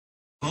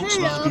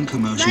Volkswagen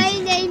Commercial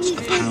Vehicles,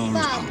 a power of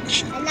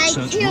partnership.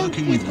 So it's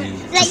working with you.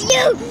 Like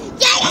you!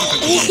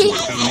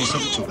 Currently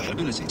subject to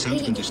availability. Terms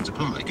and conditions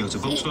apply. Go to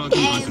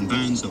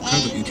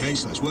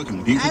Volkswagen-vans.co.uk/working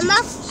review for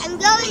details. I'm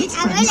going Kids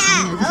friends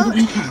coming over the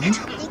weekend.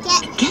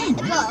 Again?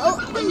 Well,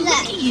 Look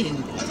at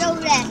you. it's all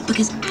there.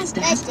 Because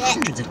Asda has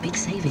hundreds of big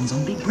savings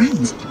on big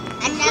brands.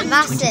 And then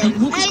massive.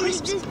 Walker's And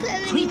crisps, just put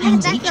them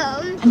 £3 in each, back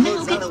home. and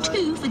now get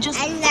 2 for just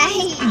And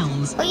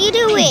 £5. what are you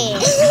doing?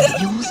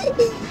 Yours?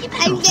 You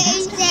better I'm off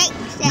getting that. sexy.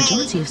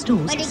 Majority of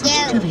stores Where'd it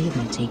subject go? to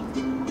availability.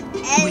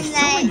 And With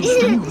so many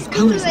styles,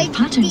 colours and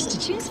patterns to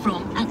do. choose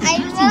from at the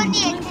I'm Patio and only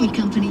a Driveway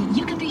Company,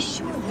 you can be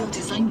sure we'll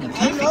design the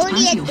perfect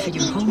only a patio for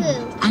your home.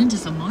 52. And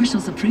as a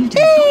Marshall's approved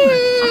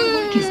installer, our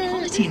work is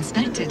quality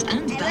inspected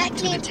and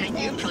backed with a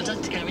 10-year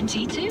product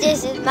guarantee too.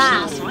 This is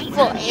math. Right now,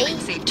 40. you can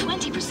save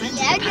 20%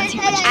 Yeah, of the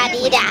Patio and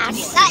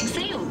Adidas. Driveway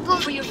sale.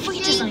 For your free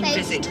That's design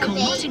visit, call 40.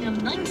 Nottingham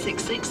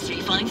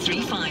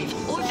 966-3535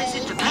 or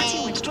visit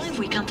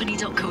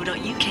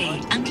thepatioanddrivewaycompany.co.uk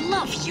and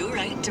love your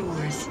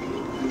outdoors.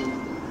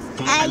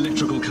 For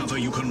electrical cover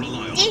you can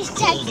rely on. This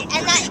Call text the and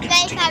British that's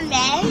Gas my team.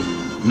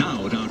 family.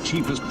 Now at our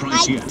cheapest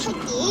price My yet. kitty.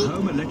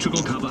 Home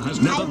electrical cover has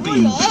never I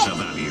been want it. better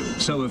value.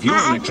 So if your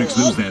I electrics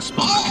want lose their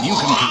spark, you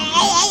can count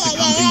on us to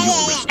come to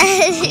your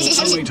rescue.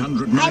 Call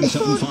 0800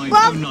 975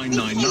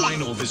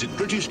 0999 or visit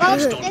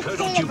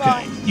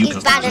britishgas.co.uk. New He's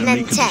customers better only, than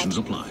 10. conditions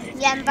apply.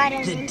 Yeah, I'm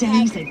better The than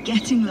days 10. are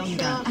getting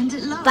longer, and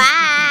at last Bye. you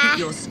can get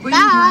your spring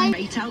Bye.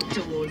 right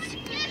outdoors.